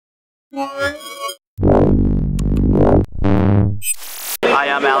Hi,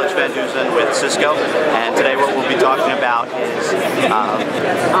 I'm Alex Van Dusen with Cisco, and today what we'll be talking about is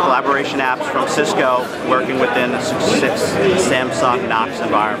collaboration apps from Cisco working within the Samsung Knox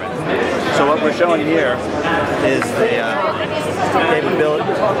environment. So what we're showing here is the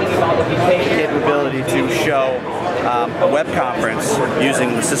capability to show a web conference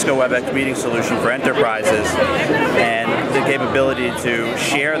using the Cisco WebEx meeting solution for enterprises, and the capability to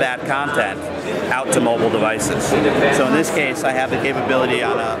share that content out to mobile devices. So in this case, I have the capability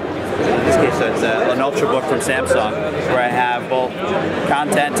on in this case it's an Ultrabook from Samsung, where I have both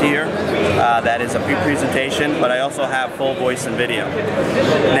content here that is a presentation, but I also have full voice and video.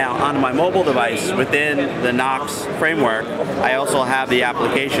 Now on my mobile device within the Knox framework, I also have the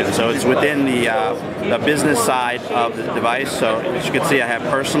application, so it's within the business side of the device. So as you can see, I have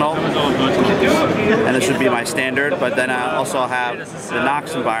personal, and this would be my standard, but then I also have the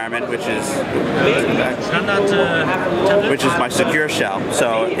Knox environment, which is my secure shell.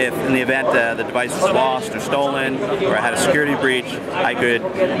 So if in the event the device was lost or stolen, or I had a security breach, I could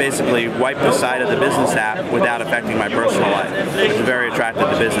basically wipe the side of the business app without affecting my personal life, which is very attractive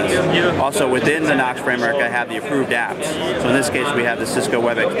to business. Also within the Knox framework, I have the approved apps. So in this case, we have the Cisco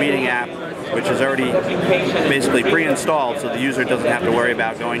WebEx meeting app, which is already basically pre-installed, so the user doesn't have to worry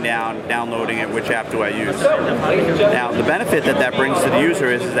about going down, downloading it, which app do I use. Now, the benefit that brings to the user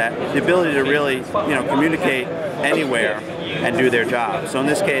is that the ability to really, communicate anywhere and do their job. So in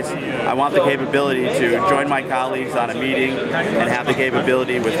this case, I want the capability to join my colleagues on a meeting and have the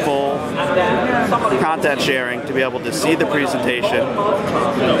capability with full content sharing to be able to see the presentation,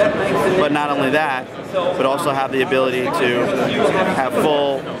 but not only that, but also have the ability to have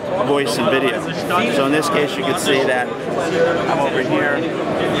full voice and video. So in this case, you can see that I'm over here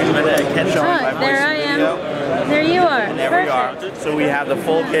showing my voice and video. There you are. And there we are. So we have the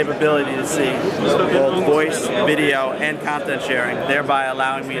full capability to see both voice, video, and content sharing, thereby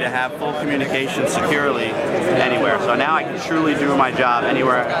allowing me to have full communication securely anywhere. So now I can truly do my job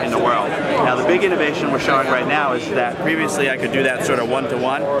anywhere in the world. Now the big innovation we're showing right now is that previously I could do that sort of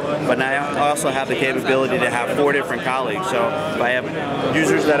one-to-one, but now I also have the capability to have 4 different colleagues. So if I have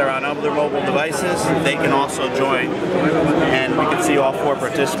users that are on other mobile devices, they can also join, and we can see all 4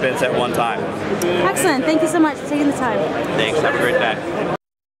 participants at one time. Excellent. Thank you so much for taking the time. Thanks. Have a great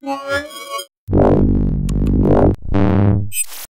day.